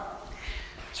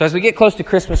So as we get close to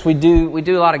Christmas, we do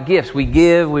a lot of gifts. We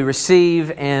give, we receive,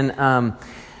 and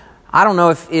I don't know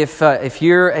if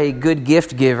you're a good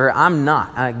gift giver. I'm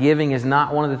not. Giving is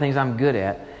not one of the things I'm good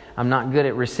at. I'm not good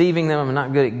at receiving them. I'm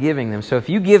not good at giving them. So if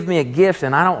you give me a gift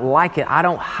and I don't like it, I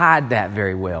don't hide that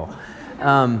very well.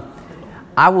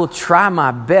 I will try my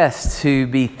best to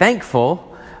be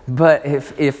thankful, but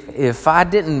if I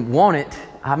didn't want it,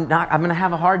 I'm going to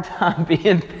have a hard time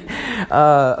being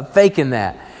faking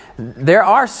that. There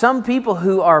are some people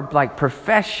who are like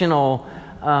professional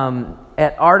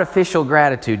at artificial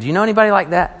gratitude. Do you know anybody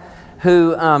like that?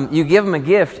 Who you give them a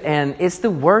gift and it's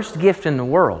the worst gift in the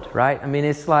world, right? I mean,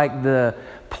 it's like the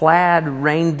plaid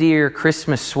reindeer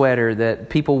Christmas sweater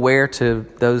that people wear to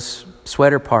those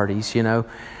sweater parties, you know.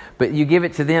 But you give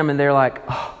it to them and they're like,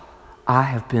 oh, I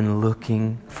have been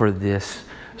looking for this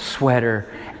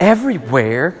sweater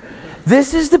everywhere.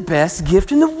 This is the best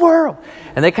gift in the world.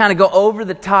 And they kind of go over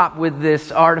the top with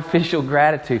this artificial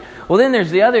gratitude. Well, then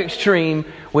there's the other extreme,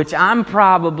 which I'm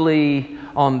probably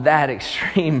on that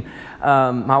extreme.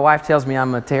 My wife tells me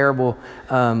I'm terrible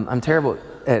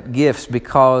at gifts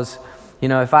because, you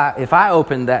know, if I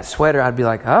opened that sweater, I'd be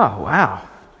like, oh,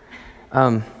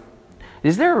 wow.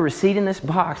 Is there a receipt in this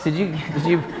box?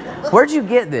 Where'd you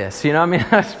get this? You know, I mean,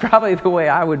 that's probably the way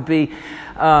I would be.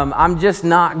 I'm just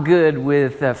not good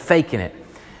with faking it.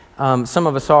 Some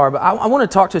of us are, but I want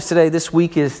to talk to us today. This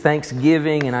week is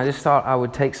Thanksgiving, and I just thought I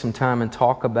would take some time and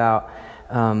talk about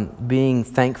being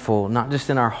thankful, not just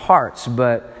in our hearts,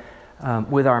 but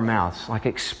with our mouths, like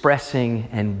expressing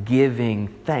and giving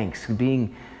thanks,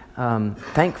 being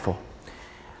thankful.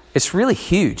 It's really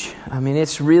huge. I mean,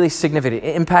 it's really significant.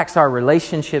 It impacts our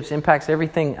relationships, impacts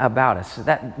everything about us.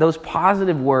 Those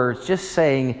positive words, just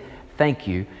saying thank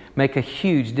you, make a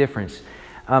huge difference.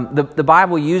 The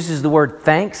Bible uses the word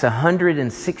thanks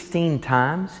 116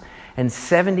 times, and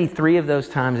 73 of those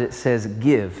times it says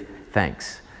give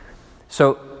thanks.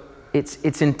 So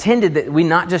it's intended that we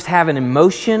not just have an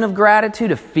emotion of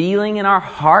gratitude, a feeling in our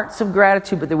hearts of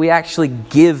gratitude, but that we actually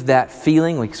give that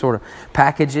feeling. We sort of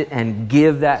package it and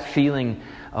give that feeling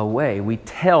away. We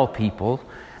tell people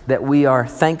that we are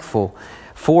thankful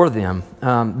for them.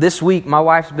 This week, my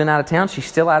wife's been out of town. She's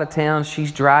still out of town.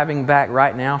 She's driving back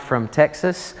right now from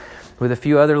Texas with a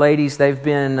few other ladies. They've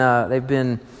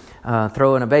been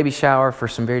throwing a baby shower for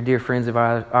some very dear friends of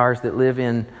ours that live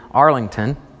in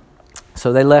Arlington.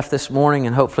 So they left this morning,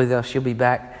 and hopefully she'll be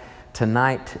back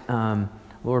tonight,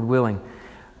 Lord willing.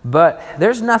 But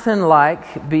there's nothing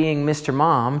like being Mr.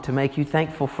 Mom to make you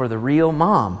thankful for the real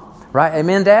mom, right?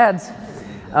 Amen, dads?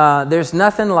 There's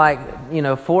nothing like,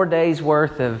 4 days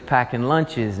worth of packing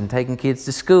lunches and taking kids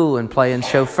to school and playing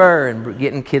chauffeur and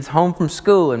getting kids home from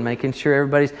school and making sure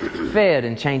everybody's fed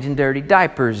and changing dirty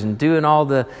diapers and doing all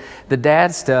the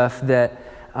dad stuff that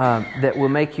will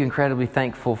make you incredibly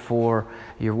thankful for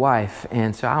your wife.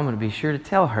 And so I'm going to be sure to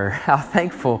tell her how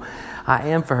thankful I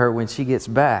am for her when she gets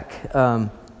back.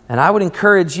 And I would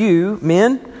encourage you,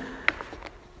 men,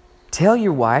 tell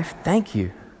your wife thank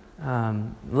you.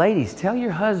 Ladies, tell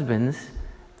your husbands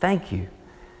thank you.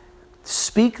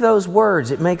 Speak those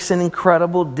words. It makes an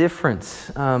incredible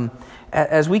difference.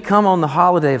 As we come on the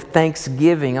holiday of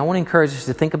Thanksgiving, I want to encourage us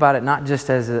to think about it not just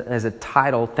as a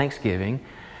title, Thanksgiving,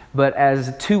 but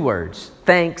as two words,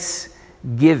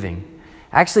 thanksgiving.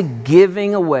 Actually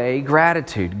giving away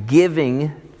gratitude, giving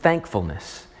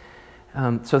thankfulness.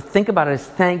 So think about it as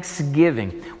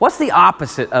Thanksgiving. What's the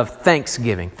opposite of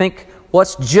Thanksgiving? Think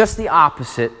what's just the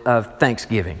opposite of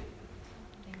Thanksgiving?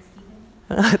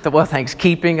 Well,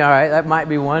 thankskeeping, all right, that might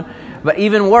be one. But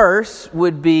even worse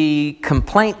would be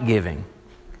complaint giving,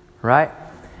 right?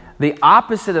 The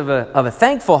opposite of a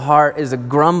thankful heart is a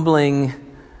grumbling,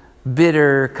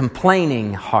 bitter,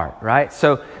 complaining heart, right?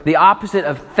 So the opposite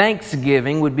of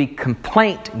thanksgiving would be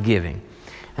complaint giving.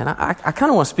 And I kind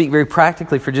of want to speak very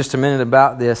practically for just a minute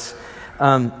about this.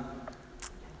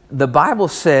 The Bible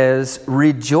says,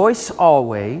 rejoice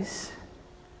always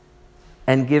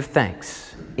and give thanks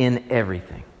in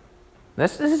everything.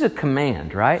 This is a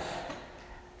command, right?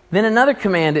 Then another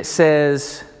command, it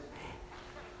says,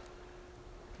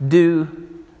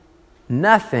 do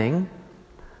nothing.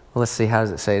 Well, let's see, how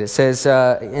does it say it? It says,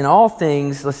 in all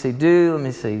things,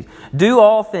 do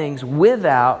all things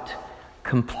without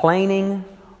complaining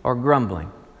or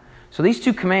grumbling. So these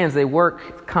two commands, they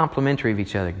work complementary of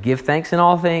each other. Give thanks in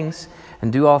all things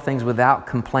and do all things without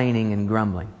complaining and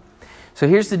grumbling. So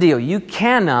here's the deal. You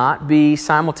cannot be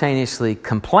simultaneously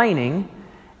complaining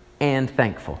and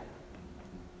thankful.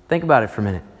 Think about it for a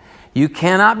minute. You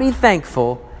cannot be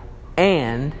thankful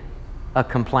and a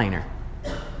complainer.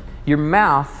 Your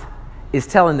mouth is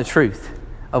telling the truth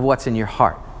of what's in your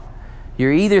heart.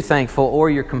 You're either thankful or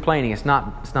you're complaining. It's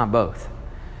not both.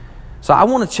 So I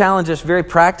want to challenge us very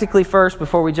practically first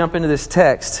before we jump into this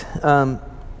text. Now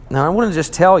I want to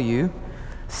just tell you,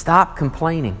 stop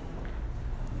complaining.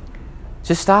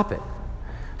 Just stop it.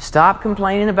 Stop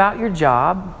complaining about your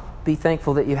job. Be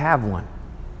thankful that you have one.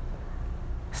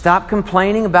 Stop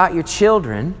complaining about your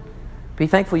children. Be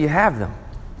thankful you have them.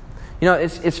 You know,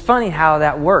 it's funny how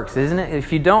that works, isn't it?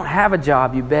 If you don't have a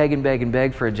job, you beg and beg and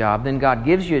beg for a job. Then God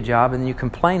gives you a job and then you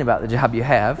complain about the job you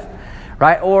have,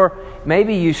 right? Or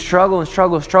maybe you struggle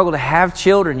to have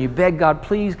children. You beg God,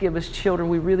 please give us children.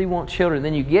 We really want children.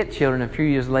 Then you get children. A few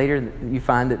years later, you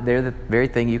find that they're the very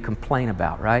thing you complain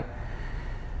about, right?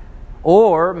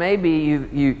 Or maybe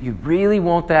you really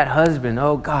want that husband.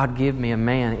 Oh, God, give me a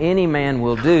man. Any man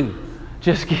will do.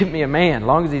 Just give me a man, as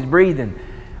long as he's breathing.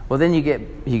 Well, then you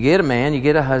get a man, you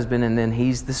get a husband, and then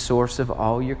he's the source of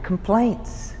all your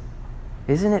complaints.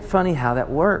 Isn't it funny how that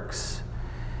works?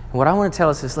 And what I want to tell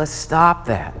us is let's stop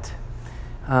that.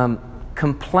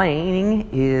 Complaining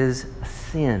is a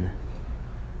sin.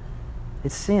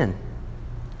 It's sin.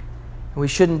 We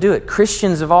shouldn't do it.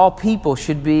 Christians of all people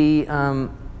should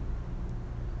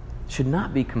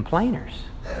not be complainers.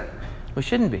 We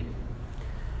shouldn't be.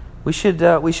 We should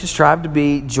strive to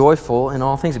be joyful in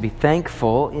all things, to be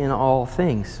thankful in all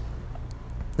things.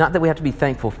 Not that we have to be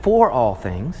thankful for all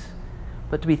things,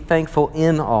 but to be thankful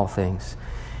in all things.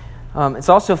 It's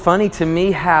also funny to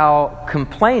me how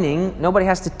complaining, nobody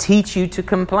has to teach you to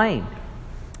complain.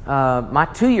 My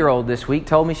 2-year-old this week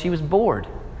told me she was bored.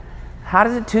 How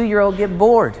does a 2-year-old get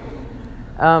bored?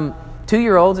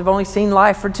 2-year-olds have only seen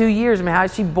life for 2 years. I mean, how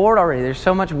is she bored already? There's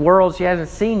so much world she hasn't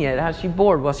seen yet. How's she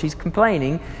bored? Well, she's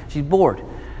complaining. She's bored.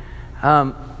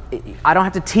 I don't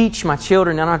have to teach my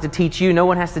children. I don't have to teach you. No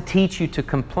one has to teach you to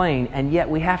complain. And yet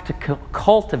we have to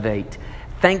cultivate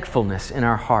thankfulness in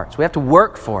our hearts. We have to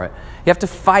work for it. You have to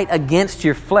fight against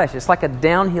your flesh. It's like a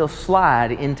downhill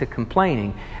slide into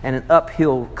complaining and an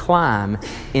uphill climb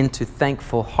into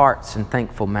thankful hearts and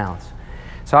thankful mouths.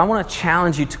 So I want to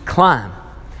challenge you to climb.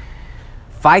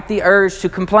 Fight the urge to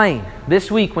complain.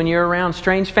 This week when you're around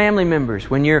strange family members,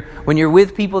 when you're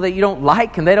with people that you don't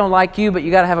like and they don't like you, but you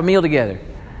got to have a meal together.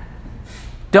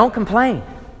 Don't complain.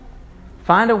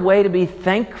 Find a way to be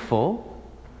thankful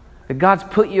that God's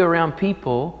put you around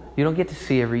people you don't get to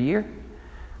see every year.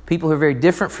 People who are very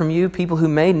different from you, people who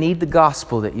may need the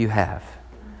gospel that you have.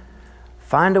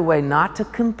 Find a way not to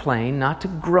complain, not to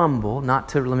grumble, not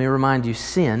to, let me remind you,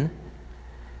 sin.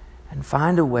 And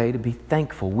find a way to be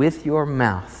thankful with your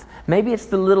mouth. Maybe it's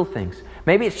the little things.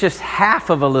 Maybe it's just half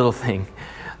of a little thing.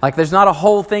 Like there's not a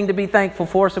whole thing to be thankful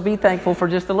for, so be thankful for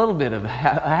just a little bit of a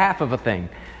half of a thing.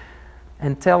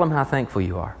 And tell them how thankful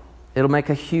you are. It'll make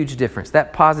a huge difference.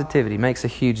 That positivity makes a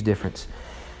huge difference.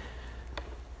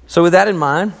 So with that in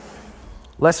mind,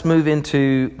 let's move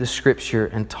into the Scripture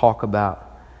and talk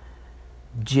about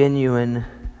genuine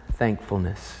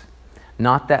thankfulness.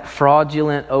 Not that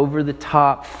fraudulent,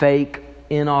 over-the-top, fake,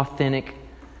 inauthentic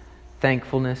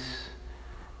thankfulness.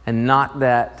 And not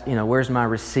that, where's my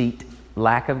receipt,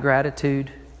 lack of gratitude.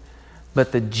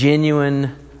 But the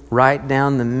genuine, right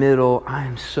down the middle, I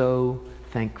am so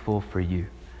thankful for you.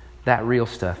 That real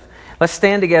stuff. Let's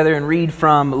stand together and read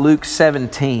from Luke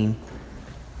 17.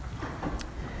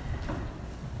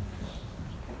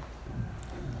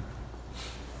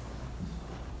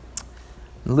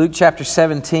 Luke chapter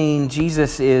 17,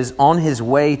 Jesus is on his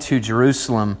way to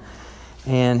Jerusalem,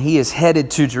 and he is headed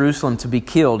to Jerusalem to be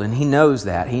killed, and he knows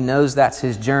that. He knows that's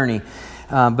his journey.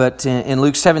 But in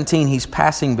Luke 17, he's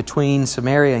passing between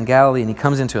Samaria and Galilee, and he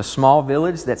comes into a small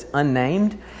village that's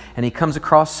unnamed, and he comes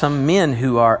across some men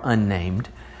who are unnamed,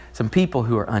 some people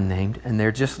who are unnamed, and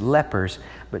they're just lepers,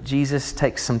 but Jesus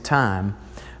takes some time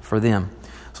for them.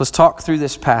 So let's talk through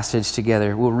this passage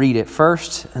together. We'll read it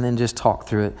first and then just talk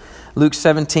through it. Luke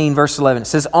 17, verse 11. It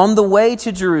says, "On the way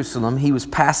to Jerusalem, he was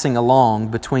passing along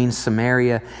between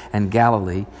Samaria and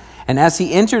Galilee. And as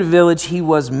he entered a village, he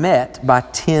was met by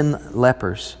 10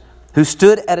 lepers, who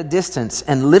stood at a distance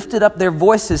and lifted up their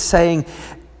voices, saying,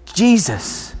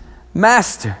 'Jesus,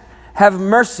 Master, have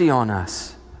mercy on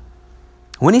us.'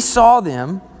 When he saw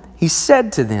them, he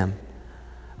said to them,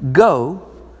 'Go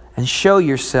and show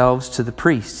yourselves to the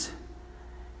priests.'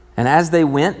 And as they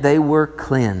went, they were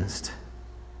cleansed.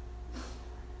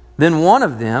 Then one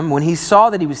of them, when he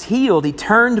saw that he was healed, he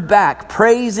turned back,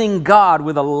 praising God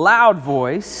with a loud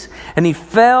voice, and he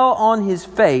fell on his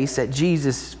face at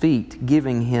Jesus' feet,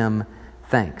 giving him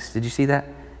thanks." Did you see that?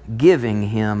 Giving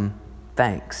him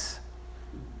thanks.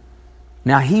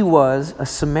 Now he was a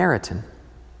Samaritan.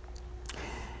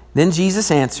 Then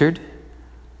Jesus answered,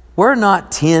 "Were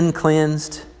not 10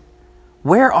 cleansed?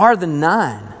 Where are the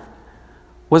 9?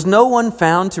 Was no one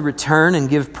found to return and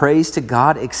give praise to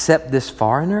God except this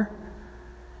foreigner?"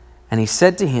 And he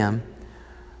said to him,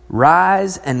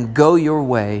 "Rise and go your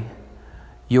way.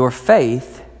 Your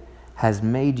faith has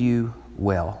made you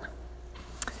well."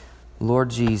 Lord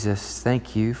Jesus,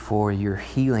 thank you for your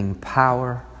healing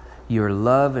power, your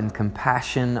love and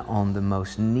compassion on the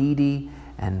most needy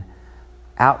and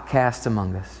outcast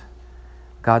among us.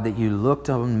 God, that you looked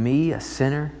on me, a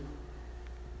sinner,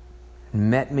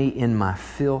 met me in my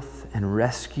filth and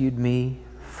rescued me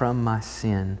from my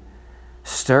sin,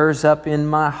 stirs up in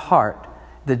my heart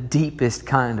the deepest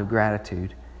kind of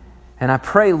gratitude. And I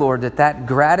pray, Lord, that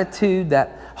gratitude,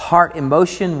 that heart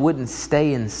emotion wouldn't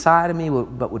stay inside of me,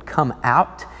 but would come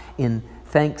out in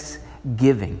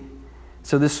thanksgiving.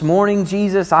 So this morning,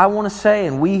 Jesus, I want to say,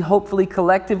 and we hopefully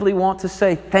collectively want to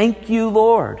say, thank you,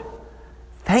 Lord.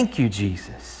 Thank you,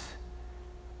 Jesus.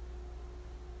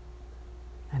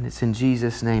 And it's in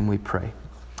Jesus' name we pray.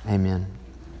 Amen.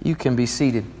 You can be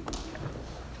seated.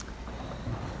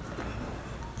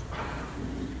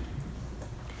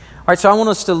 All right, so I want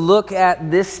us to look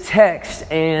at this text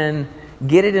and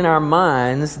get it in our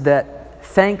minds that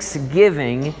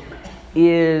thanksgiving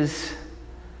is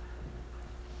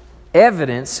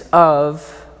evidence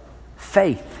of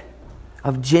faith,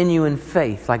 of genuine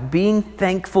faith. Like being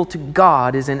thankful to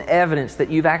God is an evidence that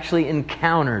you've actually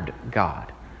encountered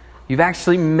God. You've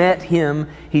actually met Him,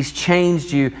 He's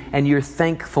changed you, and you're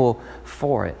thankful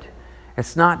for it.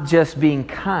 It's not just being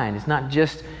kind. It's not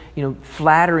just,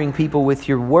 flattering people with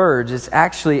your words. It's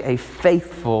actually a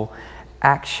faithful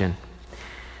action.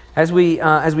 As we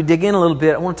dig in a little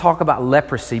bit, I want to talk about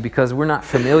leprosy because we're not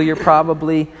familiar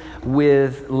probably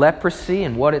with leprosy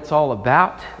and what it's all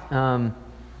about.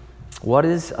 What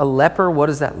is a leper? What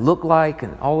does that look like?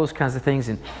 And all those kinds of things.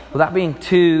 And without being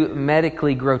too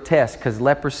medically grotesque, because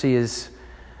leprosy is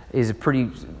a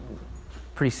pretty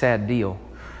sad deal.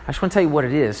 I just want to tell you what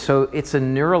it is. So it's a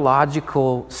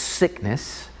neurological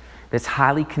sickness that's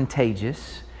highly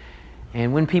contagious.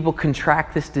 And when people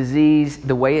contract this disease,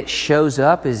 the way it shows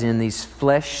up is in these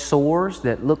flesh sores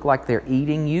that look like they're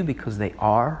eating you because they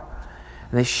are.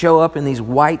 And they show up in these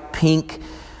white, pink,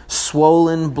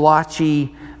 swollen,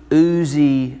 blotchy,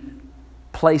 oozy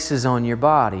places on your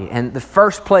body. And the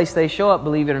first place they show up,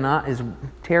 believe it or not, is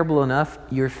terrible enough,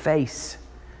 your face.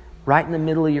 Right in the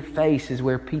middle of your face is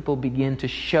where people begin to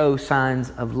show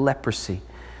signs of leprosy.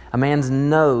 A man's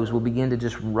nose will begin to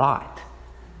just rot.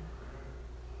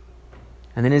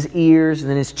 And then his ears, and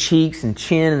then his cheeks and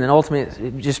chin, and then ultimately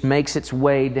it just makes its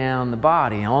way down the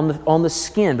body, on the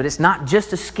skin. But it's not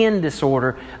just a skin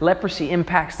disorder. Leprosy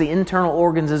impacts the internal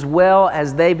organs as well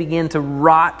as they begin to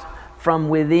rot from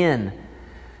within.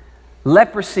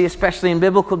 Leprosy, especially in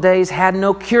biblical days, had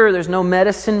no cure. There's no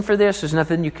medicine for this. There's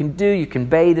nothing you can do. You can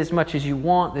bathe as much as you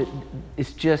want.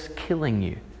 It's just killing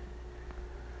you.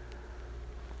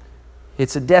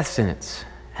 It's a death sentence.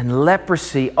 And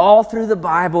leprosy, all through the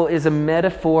Bible, is a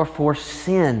metaphor for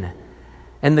sin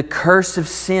and the curse of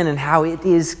sin and how it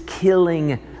is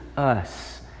killing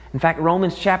us. In fact,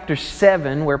 Romans chapter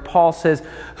 7, where Paul says,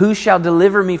 "Who shall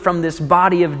deliver me from this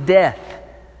body of death?"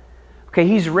 Okay,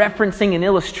 he's referencing an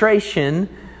illustration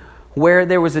where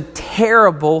there was a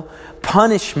terrible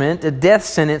punishment, a death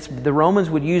sentence the Romans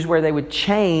would use where they would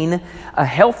chain a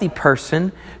healthy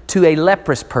person to a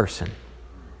leprous person.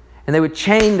 And they would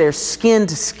chain their skin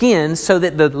to skin so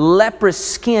that the leprous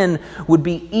skin would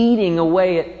be eating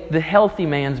away at the healthy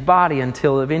man's body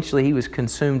until eventually he was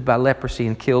consumed by leprosy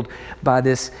and killed by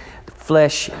this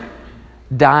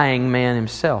flesh-dying man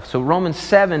himself. So Romans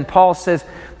 7, Paul says,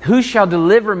 "Who shall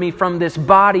deliver me from this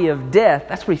body of death?"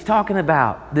 That's what he's talking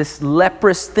about, this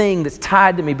leprous thing that's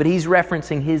tied to me, but he's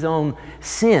referencing his own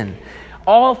sin.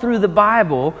 All through the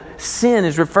Bible, sin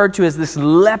is referred to as this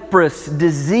leprous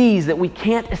disease that we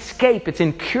can't escape. It's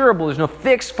incurable. There's no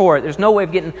fix for it. There's no way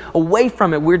of getting away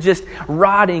from it. We're just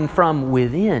rotting from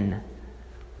within.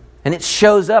 And it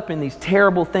shows up in these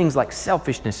terrible things like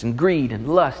selfishness and greed and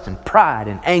lust and pride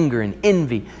and anger and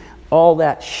envy. All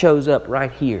that shows up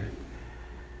right here.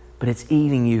 But it's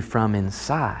eating you from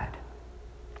inside.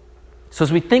 So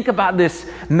as we think about this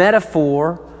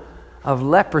metaphor of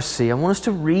leprosy, I want us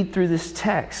to read through this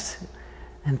text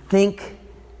and think,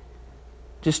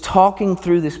 just talking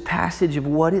through this passage of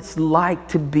what it's like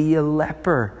to be a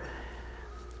leper.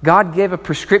 God gave a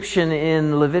prescription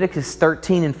in Leviticus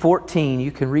 13 and 14.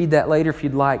 You can read that later if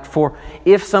you'd like. For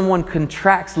if someone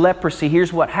contracts leprosy,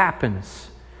 here's what happens.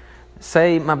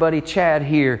 Say my buddy Chad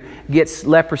here gets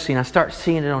leprosy and I start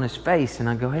seeing it on his face and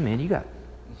I go, "Hey man,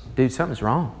 dude, something's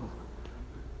wrong.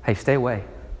 Hey, stay away.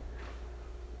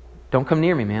 Don't come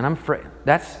near me, man. I'm afraid."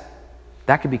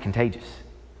 That could be contagious.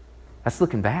 That's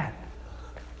looking bad.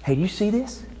 Hey, do you see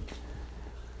this?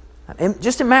 And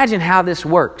just imagine how this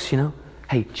works,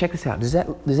 Hey, check this out. Does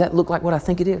that look like what I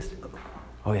think it is?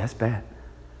 Oh, yeah, that's bad.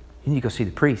 You need to go see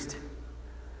the priest.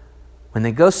 When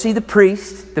they go see the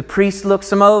priest looks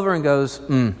them over and goes,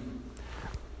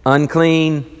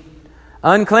 unclean,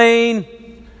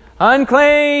 unclean,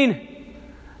 unclean,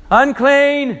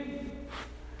 unclean.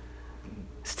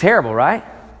 It's terrible, right?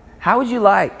 How would you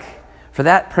like for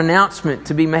that pronouncement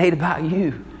to be made about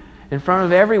you in front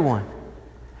of everyone?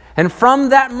 And from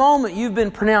that moment you've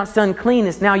been pronounced unclean,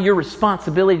 it's now your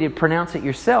responsibility to pronounce it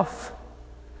yourself.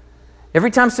 Every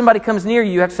time somebody comes near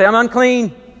you, you have to say, I'm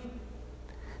unclean.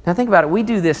 Now think about it. We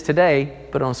do this today,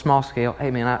 but on a small scale.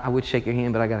 Hey man, I would shake your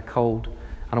hand, but I got a cold.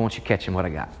 I don't want you catching what I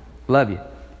got. Love you.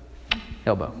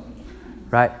 Elbow.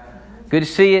 Right? Good to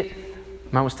see it.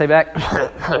 Might want to stay back.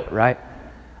 Right?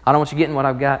 I don't want you getting what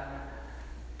I've got.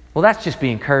 Well, that's just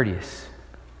being courteous.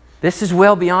 This is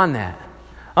well beyond that.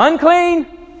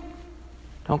 Unclean.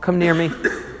 Don't come near me.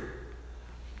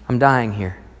 I'm dying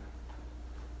here.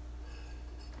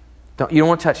 You don't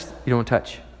want to touch. You don't want to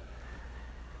touch.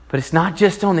 But it's not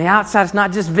just on the outside. It's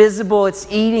not just visible. It's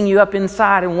eating you up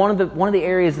inside. And one of the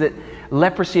areas that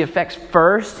leprosy affects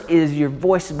first is your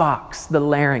voice box, the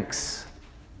larynx.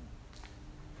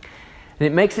 And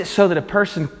it makes it so that a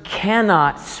person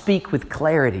cannot speak with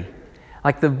clarity.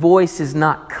 Like the voice is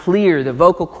not clear. The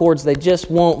vocal cords, they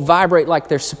just won't vibrate like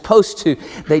they're supposed to.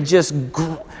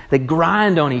 They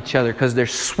grind on each other because they're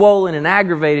swollen and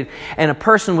aggravated. And a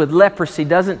person with leprosy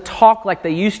doesn't talk like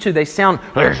they used to. They sound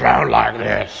like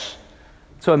this.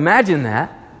 So imagine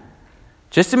that.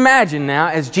 Just imagine now,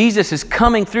 as Jesus is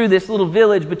coming through this little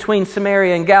village between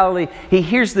Samaria and Galilee, he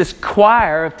hears this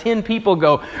choir of 10 people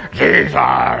go,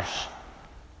 Jesus,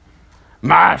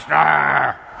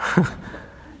 Master.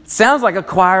 Sounds like a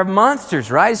choir of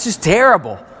monsters, right? It's just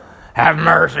terrible. Have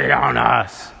mercy on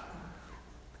us.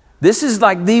 This is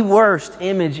like the worst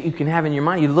image you can have in your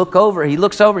mind. He looks over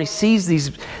and he sees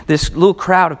this little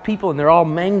crowd of people, and they're all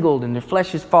mangled and their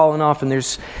flesh is falling off and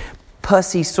there's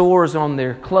pussy sores on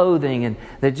their clothing and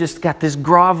they've just got this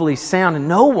grovelly sound and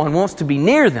no one wants to be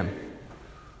near them.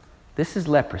 This is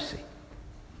leprosy.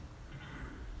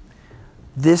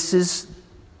 This is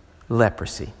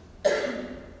leprosy.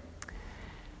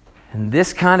 And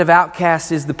this kind of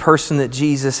outcast is the person that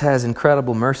Jesus has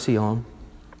incredible mercy on.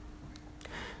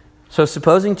 So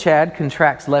supposing Chad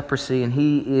contracts leprosy and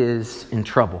he is in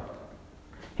trouble.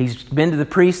 He's been to the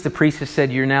priest. The priest has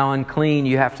said, you're now unclean.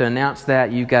 You have to announce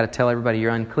that. You've got to tell everybody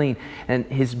you're unclean. And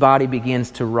his body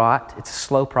begins to rot. It's a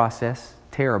slow process.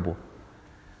 Terrible.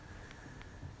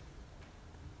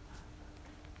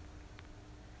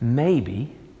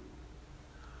 Maybe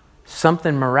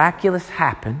something miraculous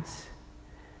happens.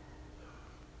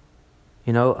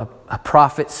 A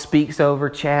prophet speaks over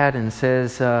Chad and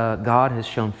says, God has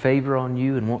shown favor on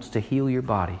you and wants to heal your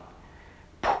body.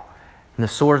 And the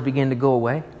sores begin to go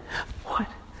away. What?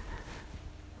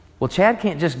 Well, Chad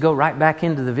can't just go right back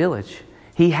into the village.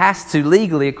 He has to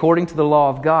legally, according to the law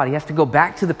of God, he has to go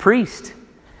back to the priest.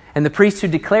 And the priest who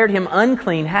declared him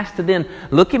unclean has to then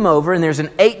look him over, and there's an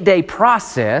 8-day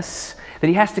process that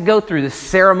he has to go through, this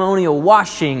ceremonial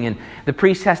washing, and the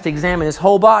priest has to examine his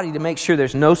whole body to make sure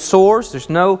there's no sores, there's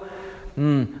no,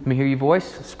 let me hear your voice,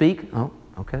 speak. Oh,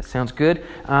 okay, sounds good.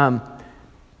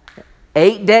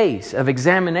 8 days of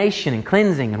examination and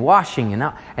cleansing and washing,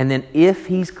 and then if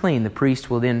he's clean, the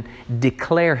priest will then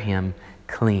declare him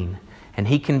clean. And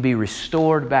he can be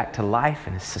restored back to life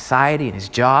and his society and his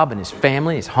job and his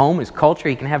family, his home, his culture.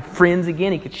 He can have friends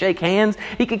again. He could shake hands.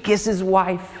 He could kiss his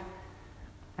wife.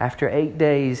 After 8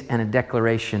 days and a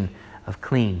declaration of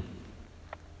clean.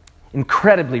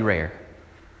 Incredibly rare.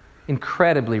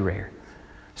 Incredibly rare.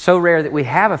 So rare that we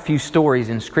have a few stories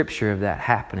in Scripture of that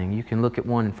happening. You can look at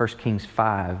one in 1 Kings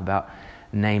 5 about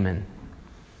Naaman.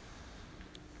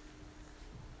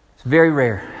 It's very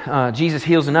rare. Jesus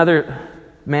heals another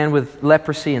man with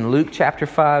leprosy in Luke chapter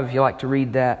 5, if you like to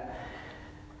read that.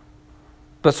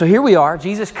 But so here we are.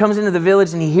 Jesus comes into the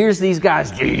village and he hears these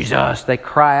guys, Jesus. They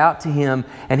cry out to him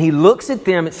and he looks at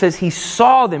them. It says he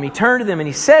saw them. He turned to them and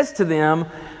he says to them,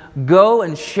 go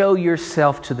and show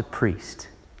yourself to the priest.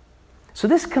 So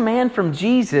this command from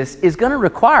Jesus is going to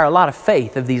require a lot of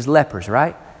faith of these lepers,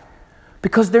 right?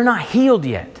 Because they're not healed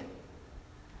yet.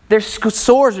 Their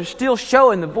sores are still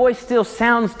showing. The voice still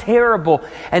sounds terrible.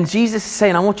 And Jesus is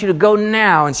saying, I want you to go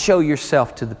now and show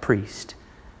yourself to the priest.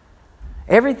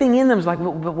 Everything in them is like,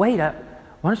 but wait, why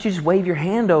don't you just wave your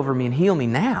hand over me and heal me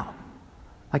now?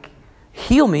 Like,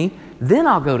 heal me, then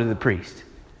I'll go to the priest.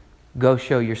 Go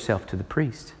show yourself to the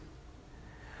priest.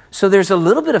 So there's a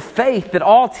little bit of faith that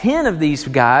all 10 of these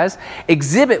guys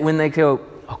exhibit when they go,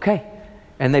 okay,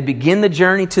 and they begin the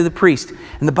journey to the priest.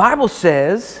 And the Bible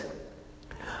says,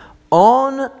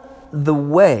 on the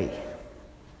way,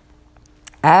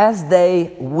 as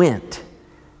they went,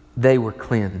 they were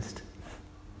cleansed.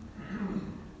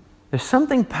 There's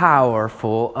something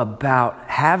powerful about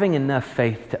having enough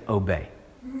faith to obey.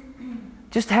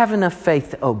 Just have enough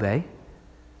faith to obey.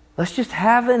 Let's just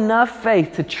have enough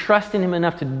faith to trust in Him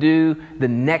enough to do the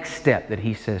next step that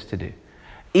He says to do.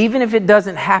 Even if it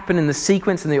doesn't happen in the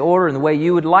sequence and the order and the way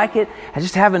you would like it, I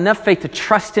just have enough faith to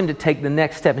trust Him to take the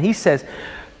next step. And He says,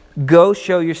 go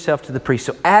show yourself to the priest.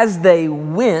 So as they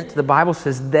went, the Bible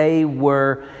says they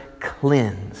were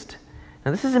cleansed.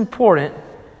 Now this is important.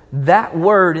 That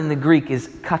word in the Greek is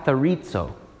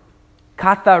katharizo.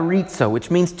 Katharizo, which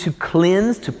means to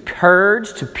cleanse, to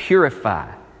purge, to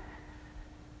purify,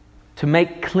 to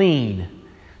make clean.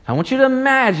 I want you to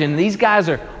imagine these guys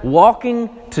are walking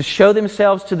to show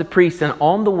themselves to the priest, and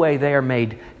on the way they are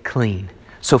made clean.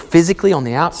 So physically on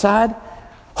the outside,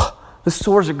 the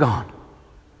sores are gone.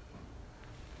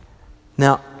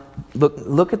 Now,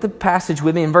 look at the passage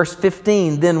with me in verse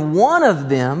 15. Then one of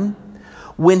them,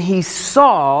 when he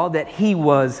saw that he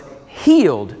was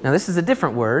healed. Now this is a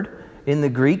different word in the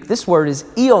Greek. This word is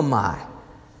iomai,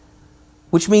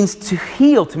 which means to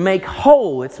heal, to make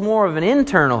whole. It's more of an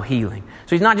internal healing.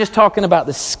 So he's not just talking about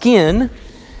the skin.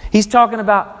 He's talking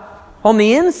about on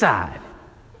the inside.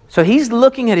 So he's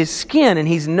looking at his skin and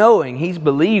he's knowing, he's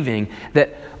believing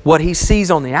that what he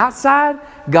sees on the outside,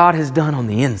 God has done on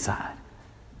the inside.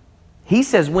 He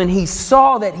says when he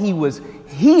saw that he was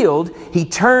healed, he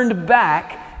turned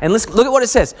back and look at what it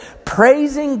says.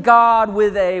 Praising God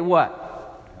with a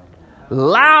what?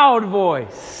 Loud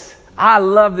voice. I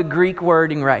love the Greek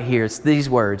wording right here. It's these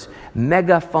words.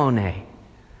 Megaphone.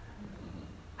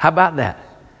 How about that?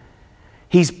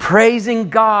 He's praising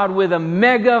God with a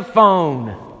megaphone.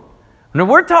 Now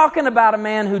we're talking about a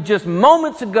man who just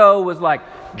moments ago was like,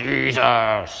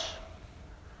 Jesus.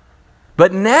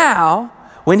 But now,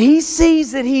 when he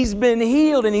sees that he's been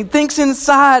healed and he thinks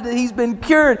inside that he's been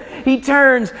cured, he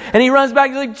turns and he runs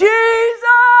back and he's like, Jesus!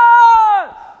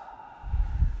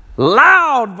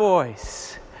 Loud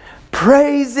voice.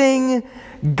 Praising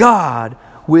God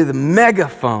with a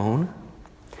megaphone.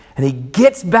 And he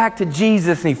gets back to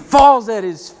Jesus and he falls at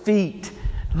His feet.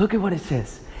 Look at what it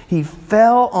says. He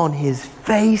fell on his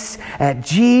face at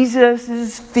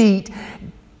Jesus' feet,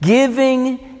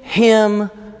 giving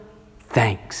Him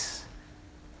thanks.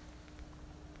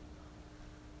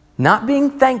 Not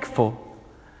being thankful,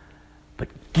 but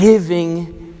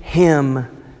giving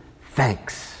Him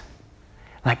thanks.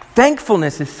 Like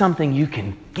thankfulness is something you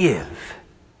can give.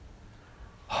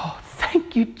 Oh,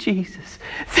 thank you, Jesus.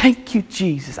 Thank you,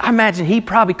 Jesus. I imagine he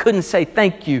probably couldn't say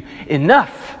thank you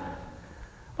enough.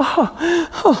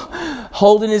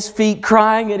 Holding his feet,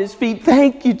 crying at His feet.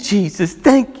 Thank you, Jesus.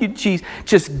 Thank you, Jesus.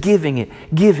 Just giving it,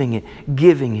 giving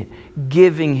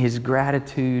His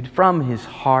gratitude from his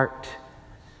heart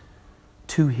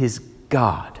to his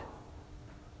God.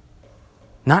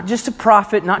 Not just a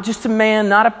prophet, not just a man,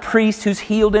 not a priest who's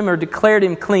healed him or declared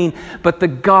him clean, but the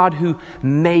God who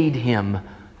made him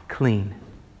clean.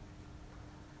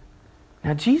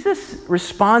 Now, Jesus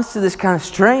responds to this kind of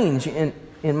strange.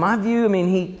 In my view, I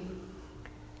mean,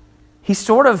 he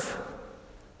sort of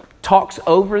talks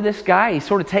over this guy. He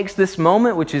sort of takes this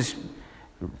moment, which is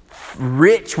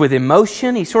rich with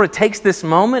emotion. He sort of takes this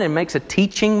moment and makes a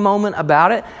teaching moment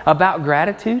about it, about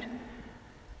gratitude.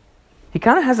 He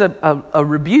kind of has a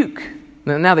rebuke.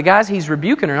 Now, the guys he's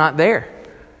rebuking are not there.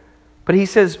 But he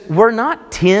says, were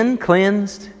not 10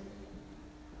 cleansed?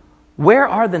 Where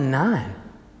are the 9?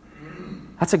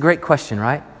 That's a great question,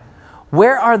 right?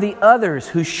 Where are the others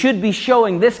who should be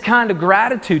showing this kind of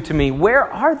gratitude to me? Where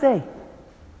are they?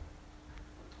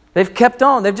 They've kept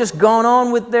on. They've just gone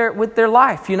on with their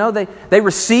life. You know, they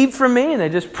received from me and they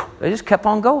just kept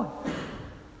on going.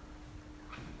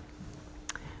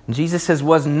 And Jesus says,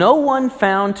 was no one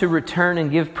found to return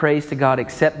and give praise to God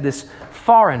except this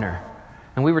foreigner?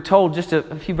 And we were told just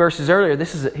a few verses earlier,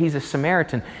 he's a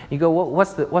Samaritan. You go, well,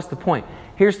 what's the point?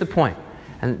 Here's the point.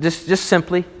 And just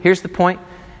simply, here's the point.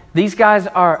 This guy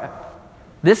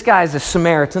is a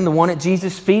Samaritan. The one at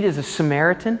Jesus' feet is a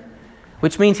Samaritan,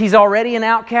 which means he's already an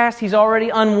outcast. He's already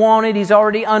unwanted. He's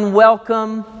already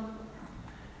unwelcome.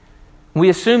 We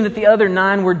assume that the other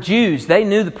 9 were Jews. They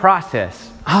knew the process.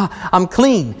 I'm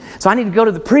clean, so I need to go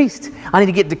to the priest. I need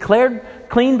to get declared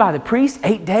clean by the priest.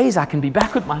 8 days, I can be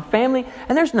back with my family.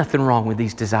 And there's nothing wrong with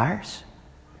these desires.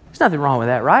 There's nothing wrong with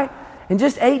that, right? In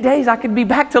just 8 days, I could be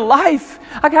back to life.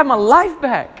 I could have my life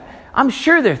back. I'm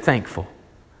sure they're thankful.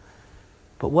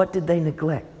 But what did they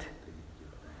neglect?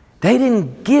 They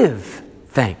didn't give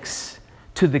thanks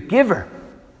to the giver.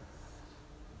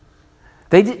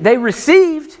 They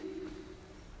received,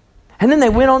 and then they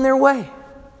went on their way.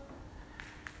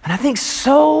 And I think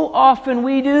so often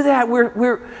we do that.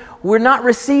 We're not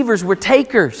receivers, we're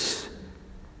takers.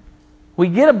 We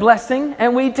get a blessing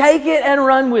and we take it and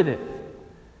run with it.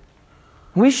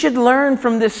 We should learn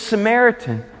from this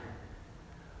Samaritan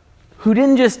who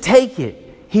didn't just take it,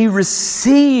 he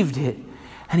received it.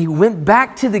 And he went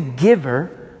back to the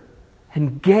giver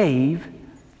and gave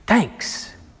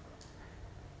thanks.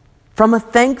 From a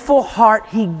thankful heart,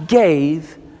 he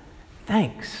gave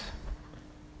thanks.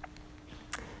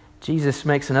 Jesus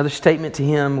makes another statement to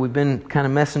him. We've been kind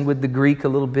of messing with the Greek a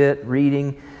little bit,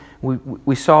 reading.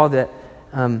 We saw that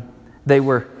they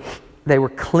were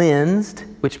cleansed,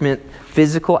 which meant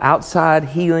physical, outside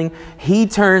healing. He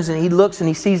turns and he looks and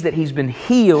he sees that he's been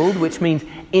healed, which means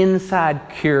inside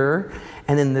cure.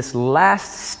 And in this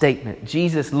last statement,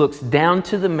 Jesus looks down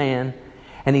to the man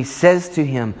and he says to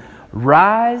him,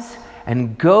 "Rise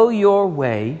and go your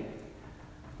way.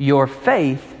 Your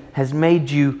faith has made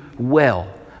you well."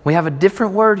 We have a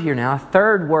different word here now, a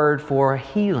third word for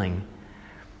healing.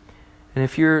 And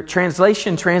if your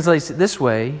translation translates it this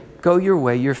way, "Go your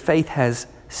way, your faith has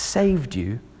saved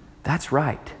you," that's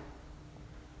right.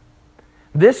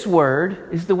 This word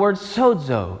is the word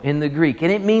sozo in the Greek, and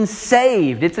it means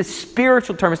saved. It's a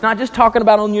spiritual term. It's not just talking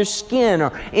about on your skin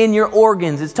or in your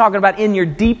organs. It's talking about in your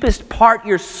deepest part,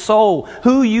 your soul,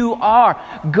 who you are.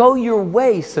 Go your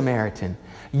way, Samaritan.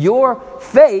 Your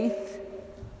faith,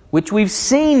 which we've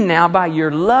seen now by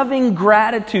your loving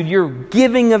gratitude, your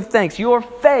giving of thanks, your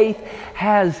faith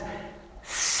has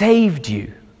saved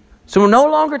you. So we're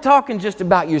no longer talking just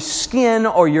about your skin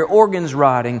or your organs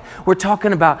rotting. We're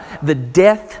talking about the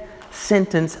death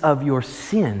sentence of your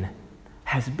sin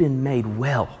has been made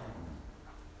well.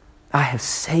 I have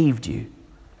saved you.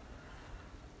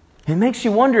 It makes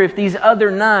you wonder if these other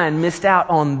 9 missed out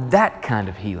on that kind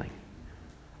of healing.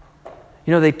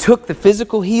 You know, they took the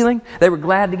physical healing. They were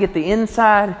glad to get the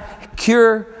inside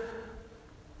cure.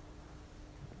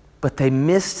 But they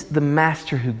missed the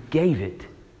master who gave it.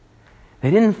 They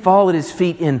didn't fall at his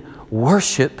feet in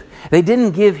worship. They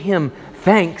didn't give him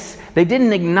thanks. They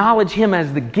didn't acknowledge him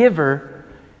as the giver.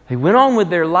 They went on with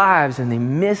their lives and they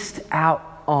missed out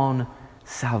on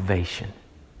salvation.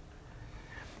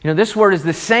 You know, this word is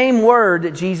the same word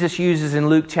that Jesus uses in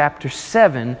Luke chapter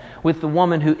 7 with the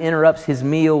woman who interrupts his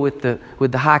meal with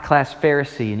the high-class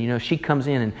Pharisee. And you know, she comes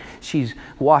in and she's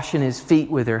washing his feet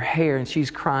with her hair and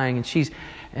she's crying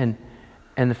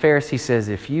and the Pharisee says,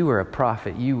 "If you were a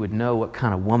prophet, you would know what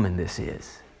kind of woman this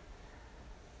is."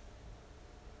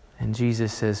 And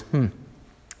Jesus says,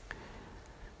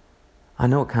 "I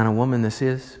know what kind of woman this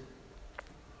is.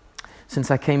 Since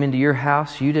I came into your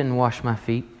house, you didn't wash my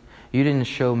feet. You didn't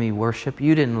show me worship.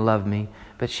 You didn't love me.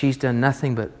 But she's done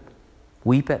nothing but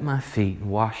weep at my feet and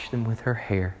wash them with her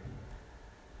hair."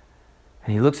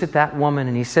 And he looks at that woman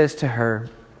and he says to her,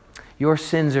 "Your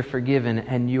sins are forgiven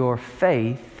and your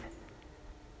faith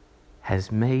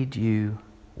has made you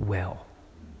well."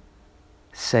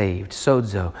 Saved.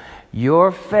 Sozo.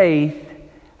 Your faith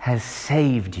has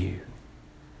saved you.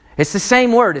 It's the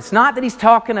same word. It's not that he's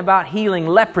talking about healing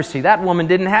leprosy. That woman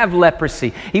didn't have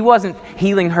leprosy. He wasn't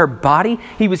healing her body.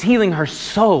 He was healing her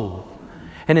soul.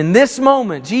 And in this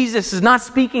moment, Jesus is not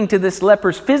speaking to this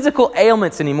leper's physical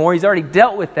ailments anymore. He's already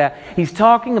dealt with that. He's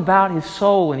talking about his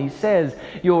soul. And he says,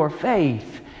 "Your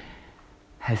faith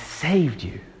has saved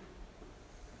you."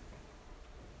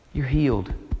 You're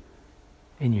healed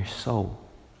in your soul.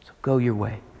 So go your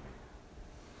way.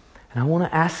 And I want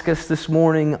to ask us this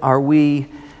morning, are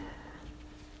we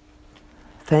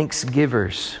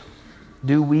thanksgivers?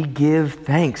 Do we give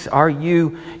thanks? Are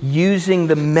you using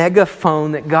the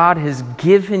megaphone that God has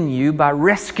given you by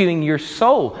rescuing your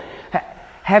soul?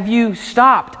 Have you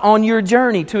stopped on your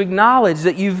journey to acknowledge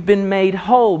that you've been made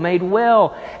whole, made well?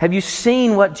 Have you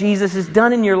seen what Jesus has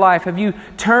done in your life? Have you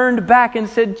turned back and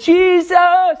said,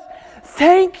 "Jesus,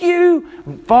 thank you"?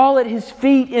 Fall at his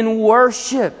feet in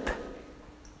worship.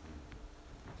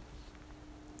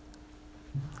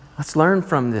 Let's learn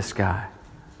from this guy.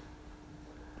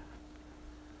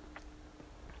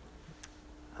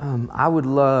 I would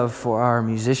love for our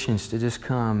musicians to just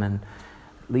come and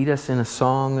lead us in a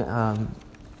song.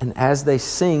 And as they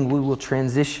sing, we will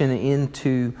transition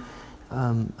into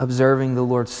observing the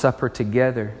Lord's Supper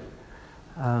together.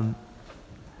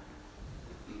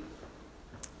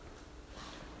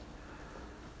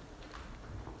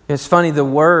 It's funny, the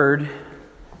word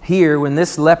here, when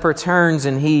this leper turns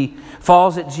and he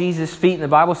falls at Jesus' feet, and the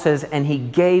Bible says, and he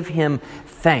gave him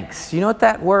thanks. You know what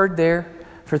that word there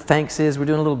for thanks is? We're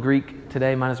doing a little Greek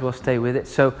today. Might as well stay with it.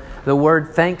 So the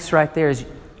word thanks right there is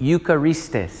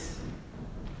Eucharistes.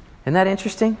 Isn't that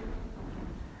interesting?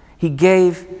 He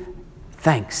gave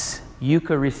thanks.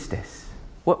 Eucharistes.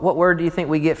 What word do you think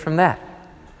we get from that?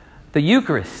 The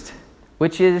Eucharist,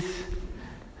 which is,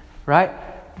 right,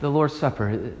 the Lord's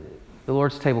Supper, the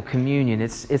Lord's table, communion.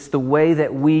 It's the way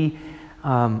that we,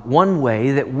 one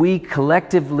way that we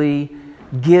collectively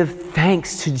give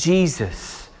thanks to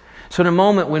Jesus. So in a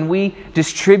moment when we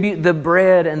distribute the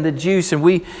bread and the juice,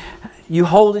 and you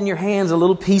hold in your hands a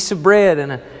little piece of bread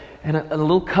and a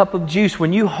little cup of juice,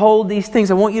 when you hold these things,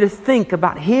 I want you to think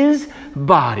about His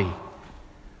body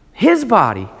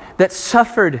that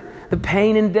suffered the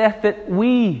pain and death that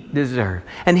we deserve,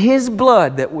 and His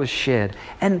blood that was shed.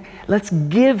 And let's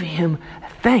give Him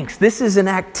thanks. This is an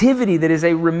activity that is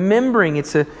a remembering.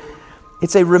 It's a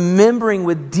remembering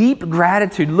with deep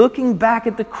gratitude. Looking back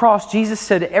at the cross, Jesus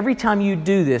said, every time you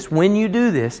do this, when you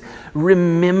do this,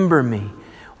 remember me.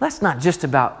 Well, that's not just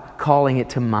about calling it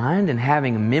to mind and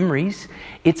having memories.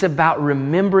 It's about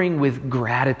remembering with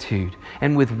gratitude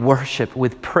and with worship,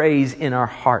 with praise in our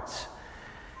hearts.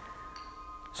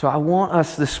 So I want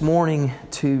us this morning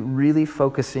to really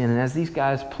focus in. And as these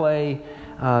guys play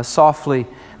softly,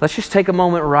 let's just take a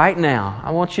moment right now.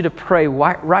 I want you to pray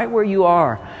right where you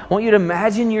are. I want you to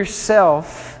imagine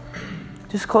yourself,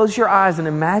 just close your eyes and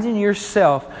imagine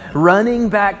yourself running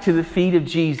back to the feet of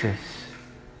Jesus,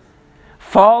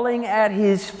 falling at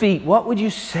His feet. What would you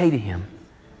say to Him?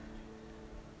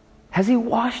 Has He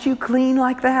washed you clean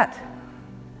like that?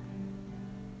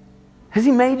 Has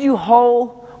He made you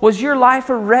whole? Was your life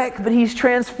a wreck, but He's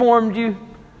transformed you?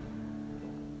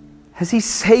 Has He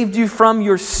saved you from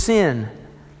your sin?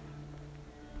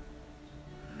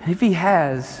 And if He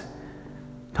has,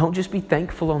 don't just be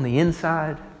thankful on the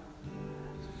inside.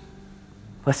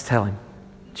 Let's tell Him,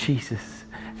 Jesus,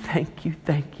 thank you,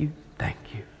 thank you, thank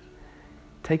you.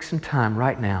 Take some time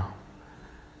right now.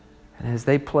 And as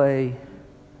they play,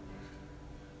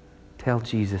 tell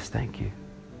Jesus, thank you.